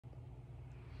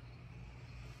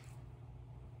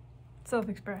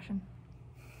Self-expression.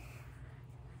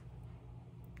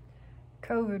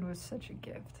 COVID was such a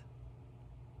gift.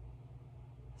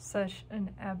 Such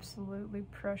an absolutely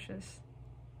precious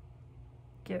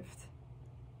gift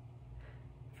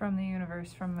from the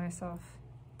universe, from myself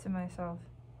to myself.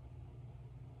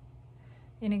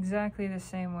 In exactly the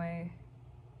same way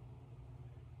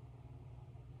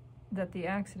that the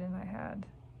accident I had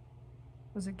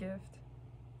was a gift.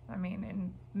 I mean,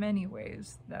 in many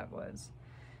ways that was.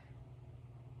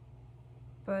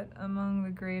 But among the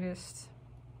greatest,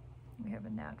 we have a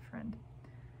gnat friend,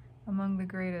 among the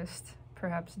greatest,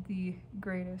 perhaps the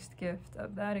greatest gift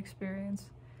of that experience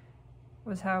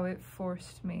was how it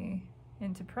forced me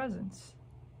into presence.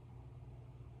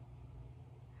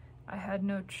 I had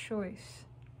no choice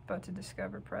but to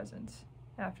discover presence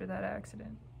after that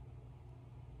accident.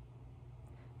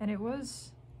 And it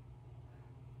was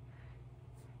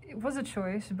a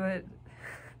choice, but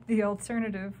the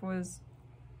alternative was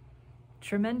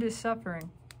tremendous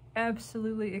suffering,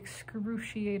 absolutely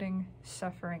excruciating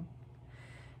suffering.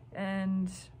 And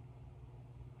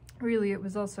really it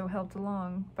was also helped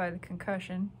along by the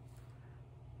concussion,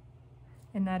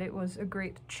 in that it was a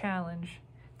great challenge.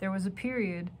 There was a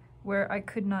period where I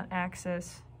could not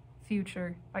access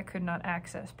future, I could not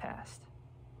access past.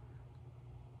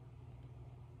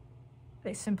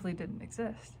 They simply didn't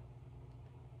exist.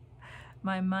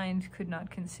 My mind could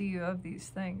not conceive of these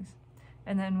things.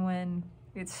 And then when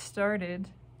it started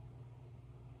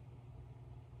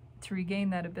to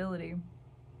regain that ability,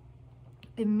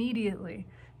 immediately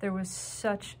there was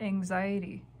such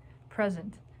anxiety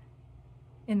present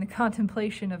in the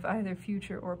contemplation of either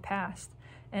future or past.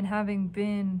 And having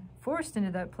been forced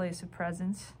into that place of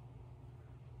presence,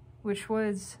 which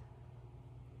was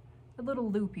a little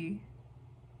loopy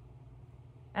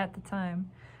at the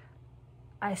time,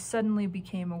 I suddenly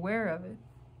became aware of it.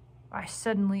 I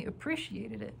suddenly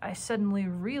appreciated it. I suddenly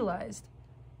realized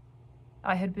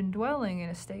I had been dwelling in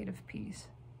a state of peace.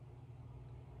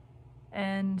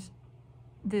 And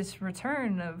this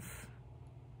return of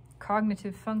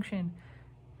cognitive function,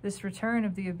 this return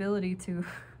of the ability to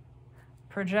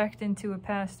project into a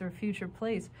past or future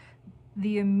place,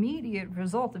 the immediate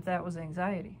result of that was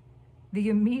anxiety. The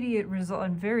immediate result,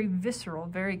 and very visceral,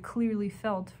 very clearly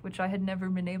felt, which I had never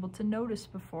been able to notice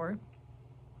before,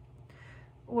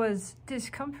 was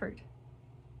discomfort,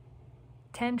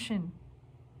 tension,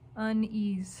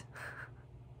 unease.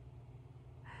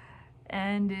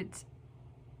 And it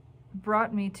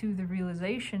brought me to the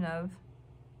realization of,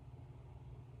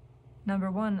 number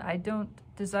one, I don't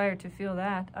desire to feel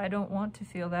that. I don't want to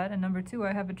feel that. And number two,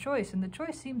 I have a choice. And the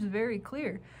choice seems very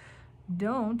clear.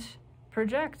 Don't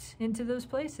project into those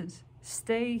places.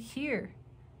 Stay here.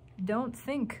 Don't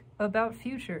think about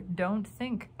future. Don't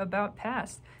think about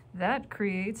past. That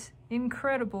creates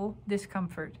incredible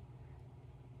discomfort.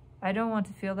 I don't want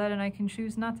to feel that, and I can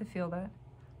choose not to feel that.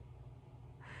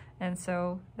 And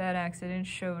so that accident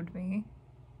showed me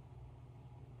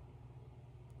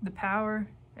the power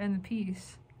and the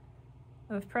peace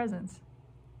of presence.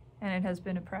 And it has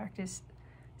been a practice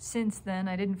since then.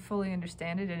 I didn't fully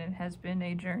understand it, and it has been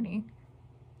a journey,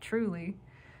 truly,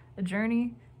 a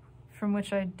journey from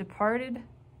which I departed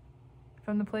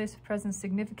from the place of presence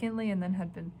significantly, and then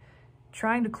had been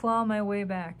trying to claw my way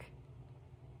back.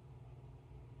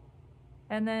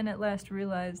 And then at last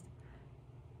realized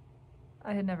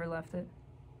I had never left it.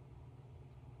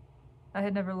 I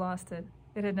had never lost it.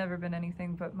 It had never been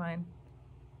anything but mine.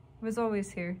 It was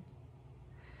always here.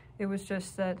 It was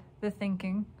just that the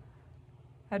thinking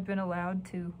had been allowed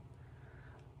to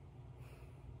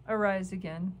arise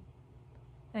again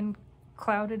and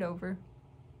cloud it over.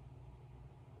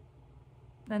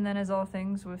 And then, as all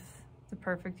things with the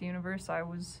perfect universe, I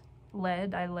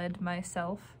led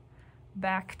myself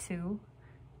back to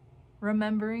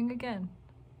remembering again,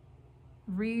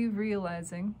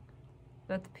 realizing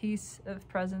that the peace of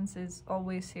presence is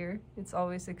always here, it's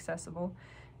always accessible,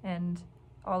 and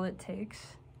all it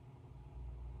takes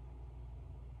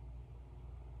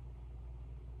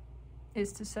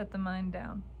is to set the mind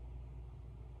down.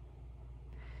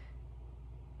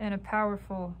 And a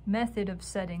powerful method of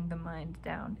setting the mind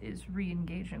down is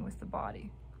re-engaging with the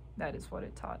body. That is what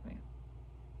it taught me.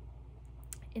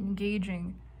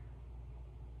 Engaging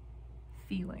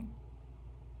feeling.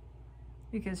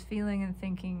 Because feeling and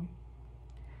thinking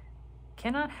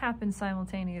cannot happen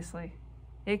simultaneously.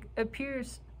 It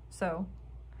appears so,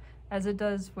 as it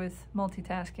does with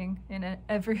multitasking in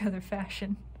every other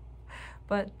fashion.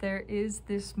 But there is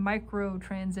this micro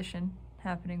transition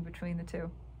happening between the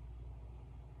two.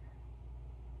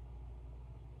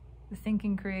 The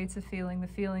thinking creates a feeling. The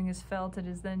feeling is felt. It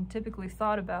is then typically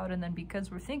thought about. And then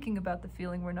because we're thinking about the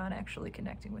feeling, we're not actually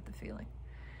connecting with the feeling.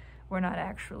 We're not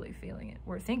actually feeling it.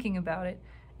 We're thinking about it,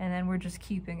 and then we're just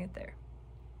keeping it there.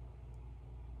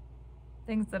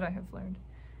 Things that I have learned.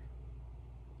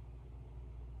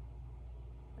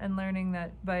 And learning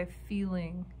that by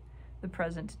feeling the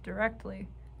present directly,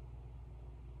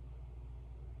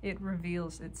 it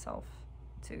reveals itself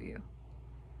to you.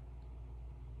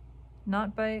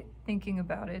 Not by thinking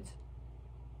about it,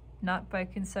 not by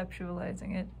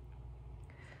conceptualizing it,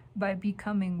 by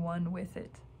becoming one with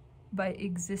it, by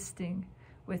existing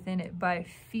within it, by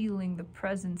feeling the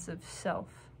presence of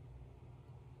self,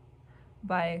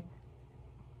 by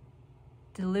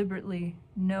deliberately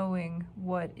knowing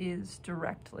what is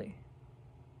directly,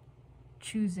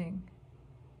 choosing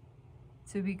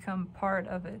to become part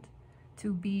of it,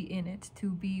 to be in it,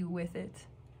 to be with it,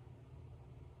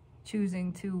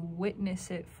 choosing to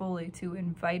witness it fully, to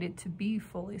invite it to be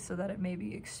fully so that it may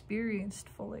be experienced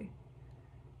fully.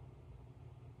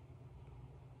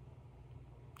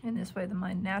 In this way, the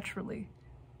mind naturally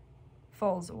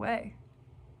falls away.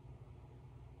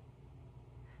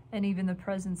 And even the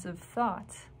presence of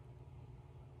thought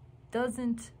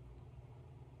doesn't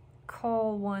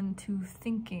call one to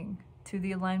thinking, to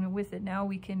the alignment with it. Now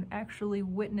we can actually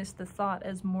witness the thought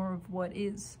as more of what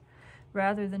is,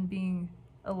 rather than being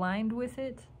aligned with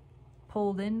it,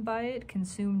 pulled in by it,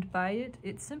 consumed by it.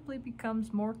 It simply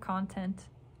becomes more content,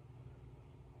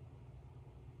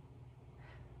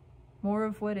 more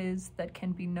of what is that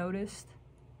can be noticed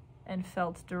and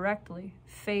felt directly,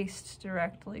 faced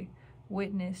directly,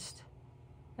 witnessed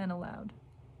and allowed.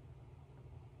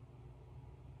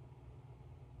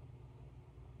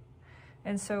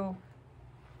 And so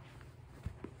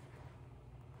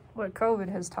what COVID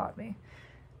has taught me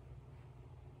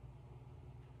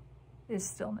is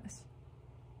stillness.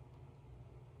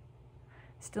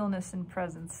 Stillness and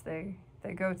presence, they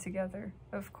go together,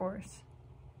 of course.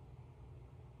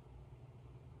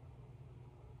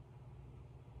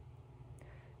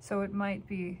 So it might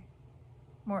be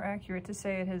more accurate to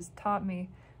say it has taught me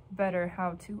better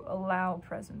how to allow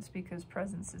presence, because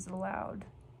presence is allowed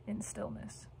in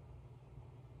stillness.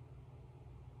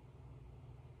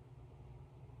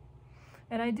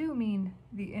 And I do mean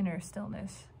the inner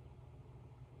stillness.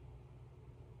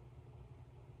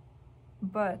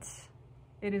 But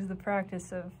it is the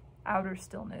practice of outer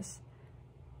stillness,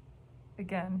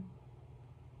 again,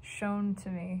 shown to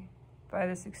me by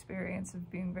this experience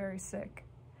of being very sick,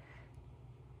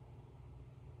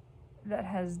 that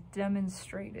has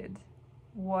demonstrated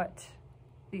what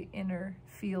the inner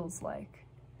feels like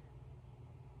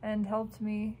and helped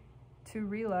me to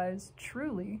realize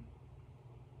truly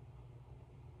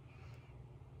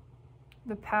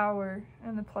the power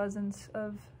and the pleasance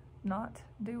of not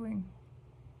doing,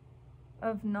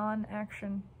 of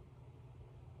non-action,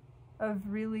 of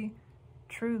really,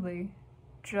 truly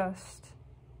just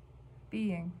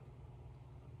being.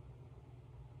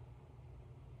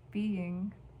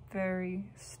 Being very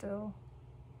still.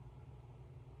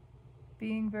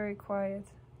 Being very quiet.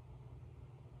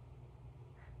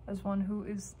 As one who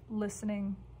is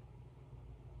listening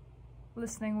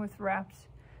with rapt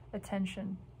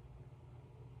attention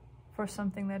for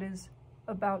something that is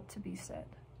about to be said.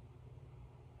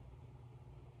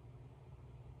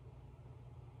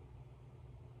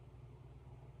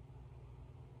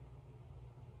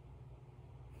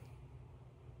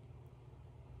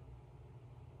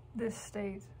 This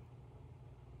state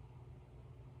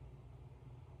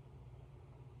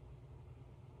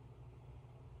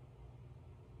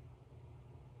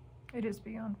it is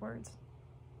beyond words.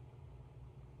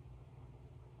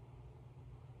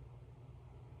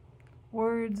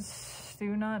 Words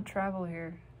do not travel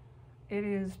here. It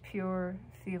is pure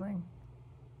feeling.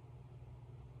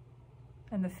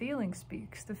 And the feeling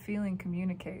speaks, the feeling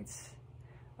communicates.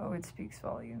 Oh, it speaks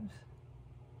volumes.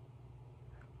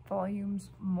 Volumes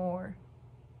more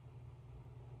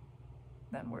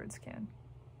than words can.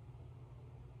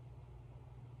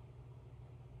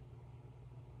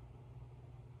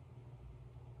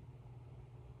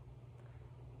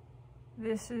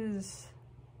 This is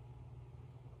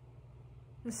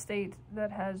the state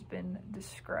that has been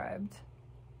described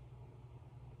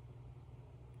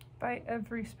by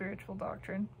every spiritual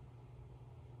doctrine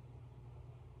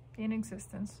in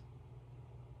existence.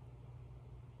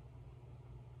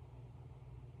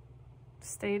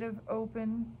 State of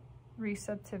open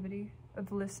receptivity,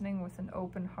 of listening with an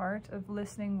open heart, of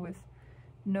listening with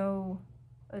no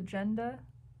agenda,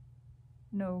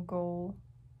 no goal,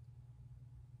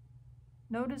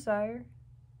 no desire,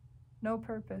 no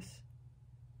purpose.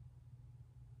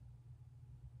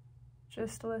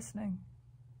 just listening.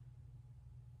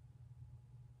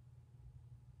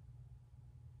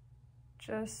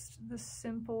 Just the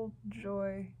simple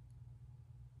joy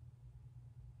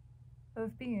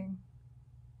of being.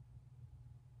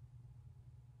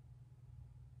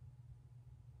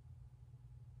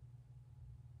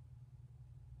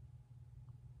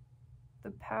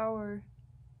 The power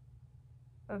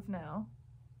of now,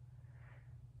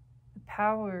 the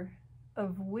power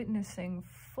of witnessing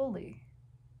fully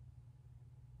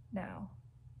now,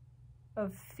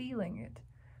 of feeling it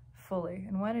fully.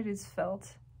 And when it is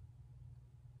felt,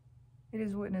 it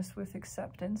is witnessed with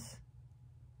acceptance,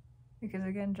 because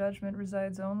again, judgment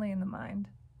resides only in the mind.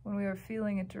 When we are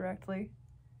feeling it directly,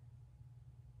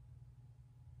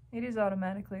 it is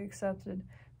automatically accepted,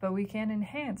 but we can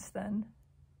enhance then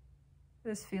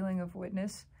this feeling of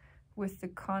witness with the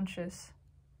conscious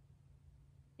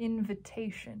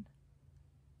invitation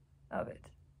of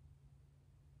it.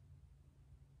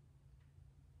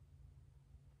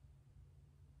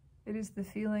 It is the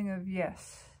feeling of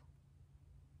yes.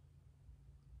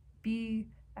 Be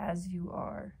as you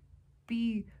are.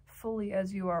 Be fully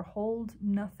as you are. Hold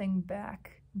nothing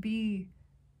back. Be,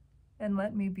 and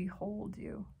let me behold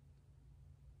you.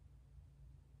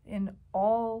 In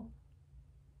all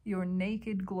your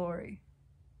naked glory.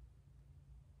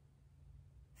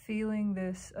 Feeling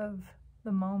this of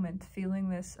the moment. Feeling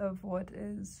this of what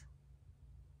is.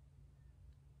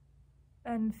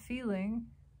 And feeling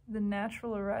the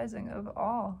natural arising of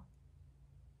awe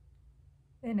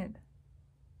in it.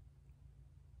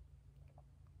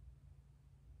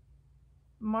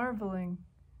 Marveling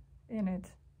in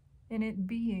it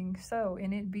being so,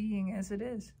 in it being as it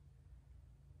is,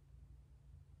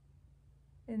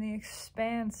 in the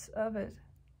expanse of it,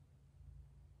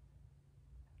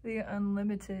 the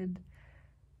unlimited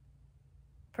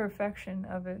perfection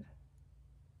of it,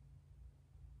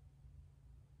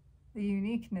 the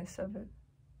uniqueness of it.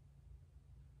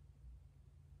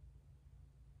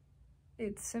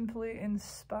 It simply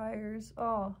inspires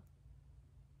awe.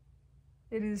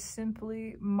 It is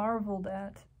simply marveled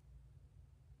at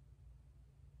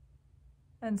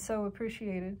and so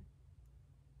appreciated.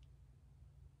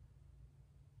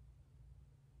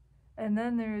 And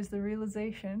then there is the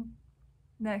realization,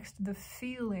 next, the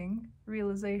feeling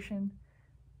realization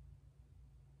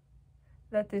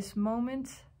that this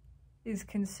moment is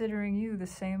considering you the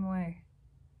same way.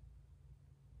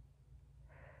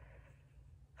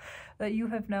 That you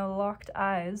have now locked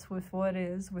eyes with what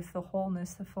is, with the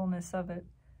wholeness, the fullness of it.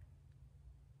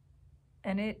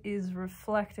 And it is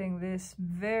reflecting this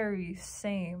very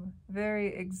same,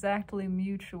 very exactly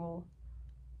mutual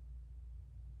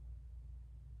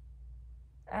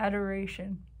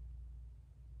adoration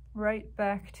right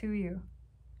back to you.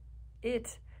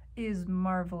 It is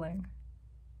marveling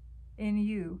in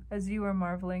you as you are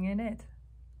marveling in it.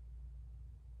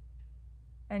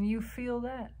 And you feel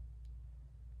that.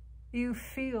 You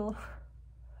feel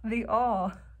the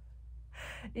awe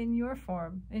in your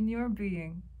form, in your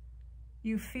being.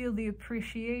 You feel the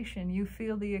appreciation, you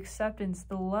feel the acceptance,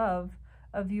 the love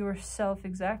of yourself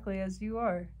exactly as you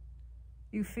are.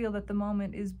 You feel that the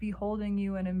moment is beholding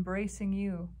you and embracing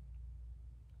you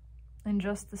in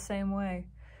just the same way.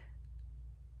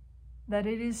 That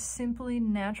it is simply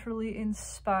naturally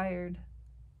inspired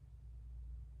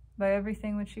by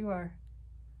everything which you are.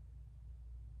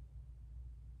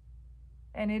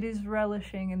 And it is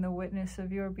relishing in the witness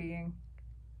of your being.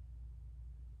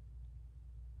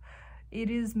 It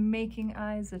is making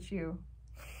eyes at you.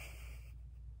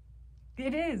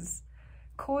 It is.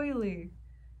 Coyly.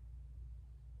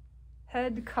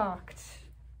 Head cocked.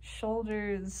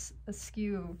 Shoulders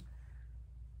askew.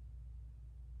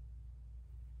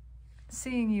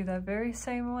 Seeing you that very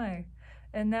same way.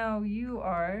 And now you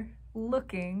are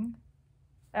looking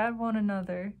at one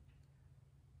another.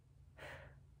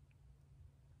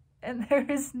 And there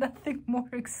is nothing more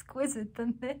exquisite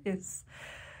than this.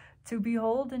 To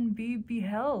behold and be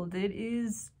beheld. It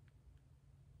is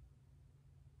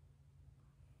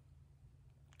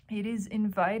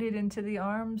invited into the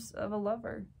arms of a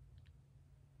lover.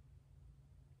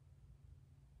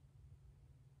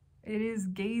 It is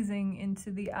gazing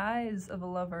into the eyes of a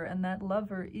lover, and that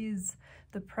lover is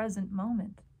the present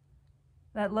moment.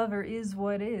 That lover is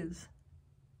what is.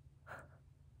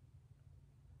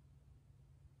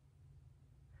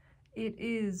 It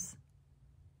is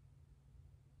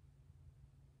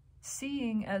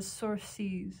seeing as source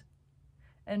sees,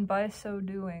 and by so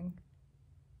doing,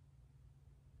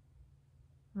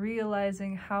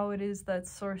 realizing how it is that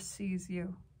source sees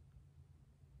you.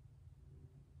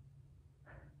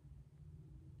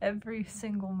 Every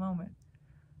single moment,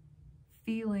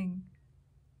 feeling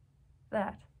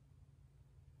that.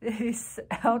 This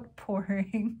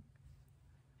outpouring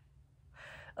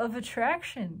of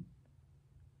attraction,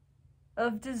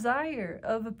 of desire,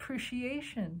 of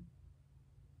appreciation,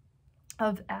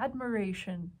 of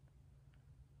admiration,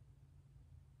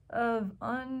 of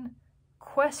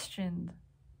unquestioned,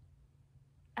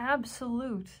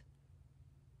 absolute,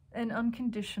 and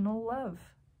unconditional love.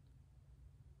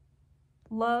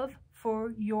 Love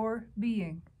for your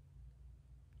being.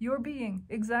 Your being,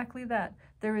 exactly that.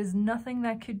 There is nothing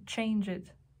that could change it.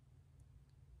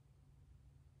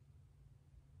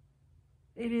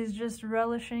 It is just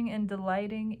relishing and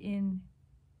delighting in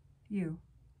you.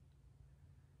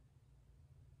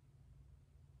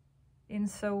 In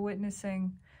so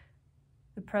witnessing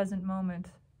the present moment,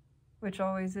 which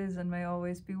always is and may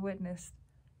always be witnessed.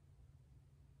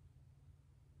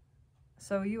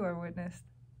 So you are witnessed.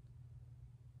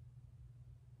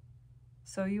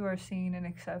 So you are seen and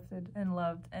accepted and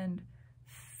loved, and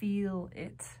feel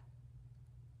it.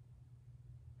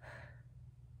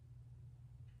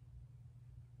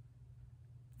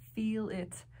 Feel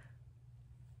it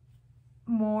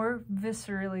more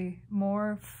viscerally,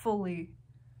 more fully.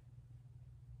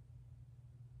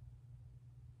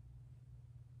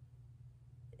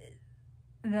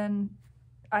 Than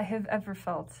I have ever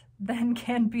felt, than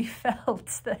can be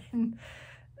felt, than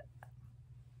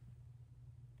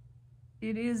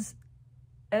it is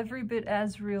every bit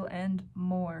as real and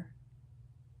more.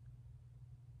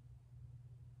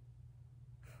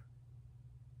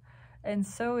 And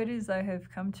so it is I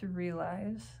have come to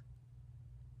realize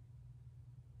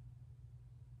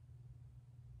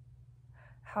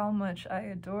how much I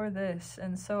adore this,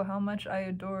 and so how much I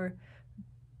adore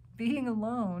being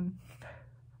alone.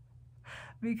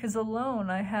 Because alone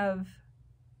I have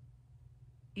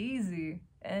easy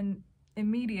and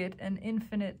immediate and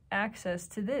infinite access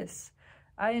to this.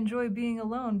 I enjoy being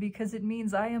alone because it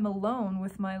means I am alone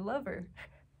with my lover.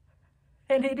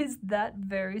 And it is that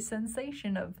very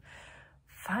sensation of,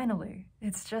 finally,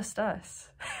 it's just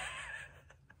us.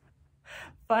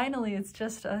 Finally, it's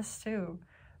just us two.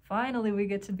 Finally, we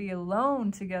get to be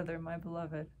alone together, my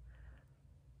beloved.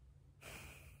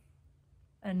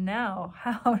 And now,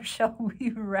 how shall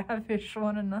we ravish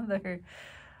one another?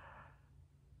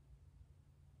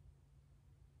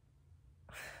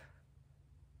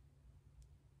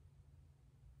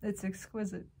 It's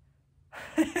exquisite.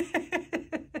 It's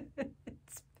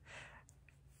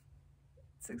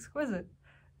exquisite.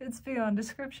 It's beyond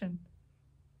description.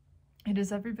 It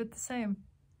is every bit the same,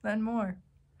 and more.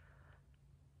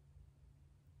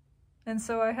 And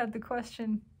so I had the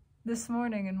question this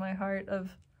morning in my heart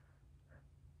of,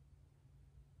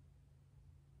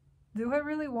 do I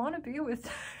really want to be with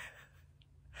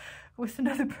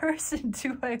another person?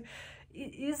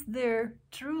 Is there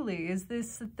truly, is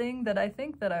this a thing that I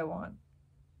think that I want?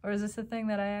 Or is this a thing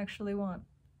that I actually want?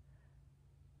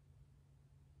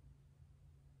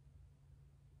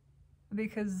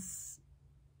 Because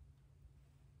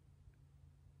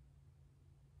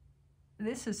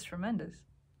this is tremendous.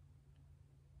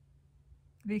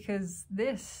 Because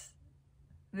this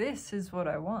is what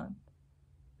I want.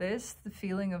 This, the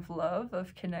feeling of love,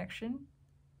 of connection,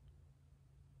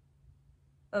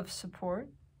 of support,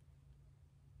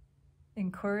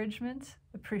 encouragement,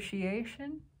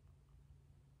 appreciation,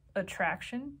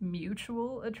 attraction,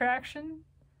 mutual attraction,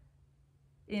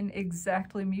 in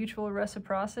exactly mutual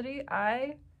reciprocity.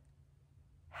 I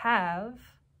have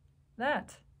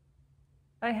that.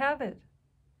 I have it.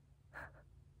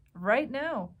 Right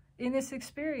now, in this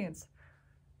experience.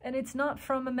 And it's not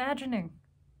from imagining.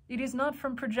 It is not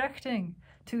from projecting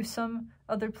to some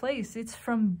other place. It's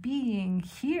from being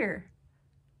here.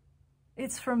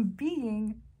 It's from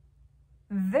being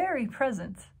very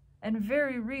present and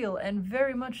very real and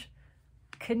very much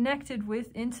connected with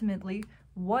intimately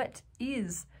what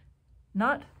is,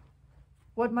 not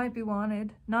what might be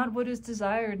wanted, not what is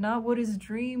desired, not what is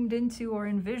dreamed into or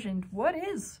envisioned. What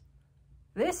is?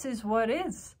 This is what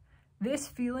is. This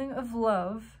feeling of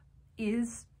love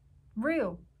is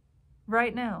real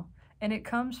right now, and it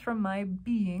comes from my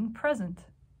being present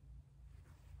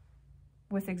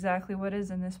with exactly what is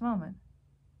in this moment.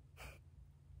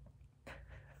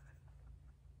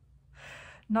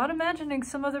 Not imagining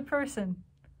some other person.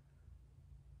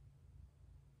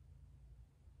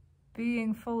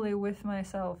 Being fully with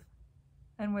myself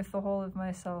and with the whole of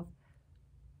myself.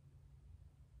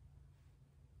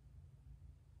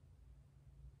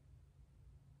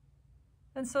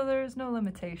 And so there is no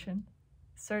limitation.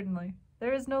 Certainly,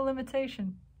 there is no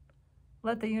limitation.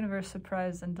 Let the universe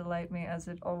surprise and delight me as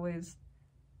it always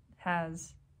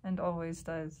has and always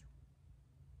does.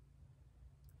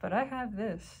 But I have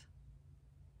this.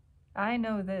 I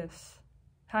know this.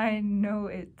 I know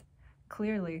it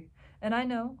clearly. And I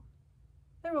know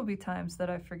there will be times that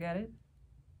I forget it.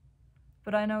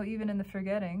 But I know even in the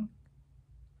forgetting,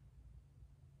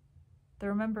 the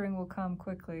remembering will come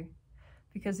quickly.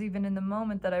 Because even in the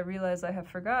moment that I realize I have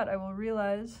forgot, I will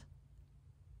realize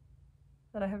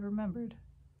that I have remembered.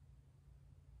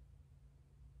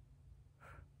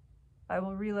 I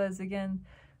will realize again,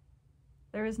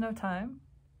 there is no time.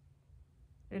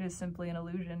 It is simply an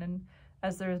illusion. And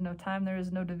as there is no time, there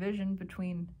is no division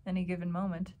between any given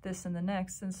moment, this and the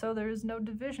next. And so there is no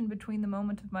division between the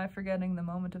moment of my forgetting, the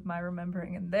moment of my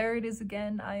remembering. And there it is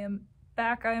again. I am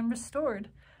back. I am restored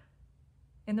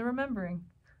in the remembering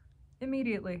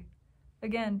immediately.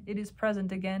 Again, it is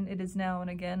present. Again, it is now. And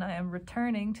again, I am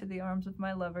returning to the arms of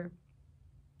my lover.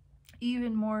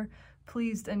 Even more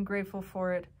pleased and grateful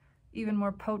for it. Even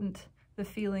more potent the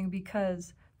feeling,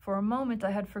 because for a moment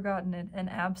I had forgotten it, and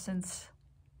absence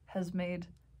has made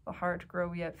the heart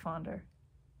grow yet fonder.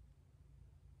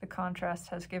 The contrast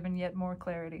has given yet more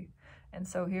clarity. And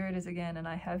so here it is again, and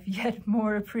I have yet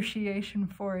more appreciation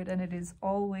for it, and it is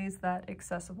always that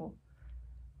accessible.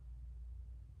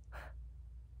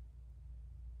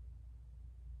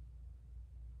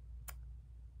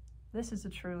 This is a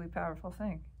truly powerful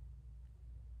thing.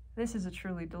 This is a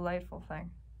truly delightful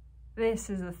thing. This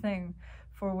is a thing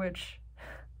for which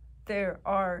there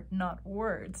are not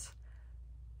words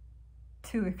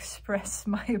to express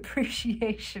my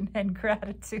appreciation and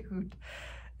gratitude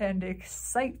and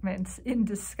excitement in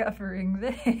discovering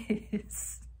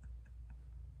this.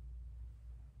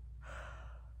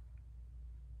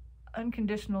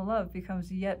 Unconditional love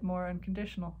becomes yet more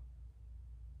unconditional,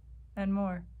 and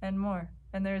more and more,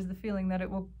 and there is the feeling that it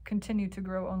will continue to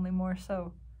grow only more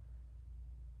so.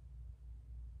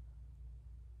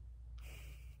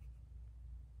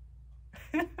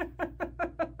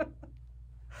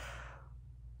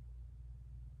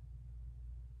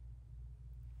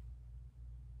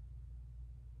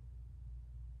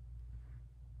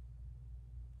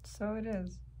 So it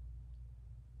is.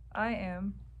 I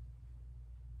am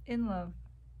in love.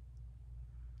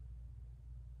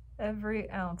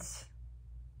 Every ounce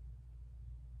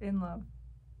in love.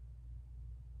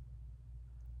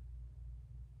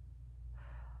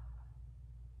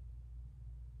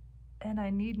 And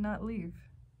I need not leave.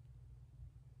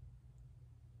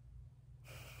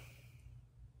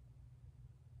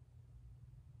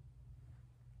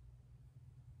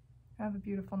 Have a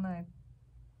beautiful night.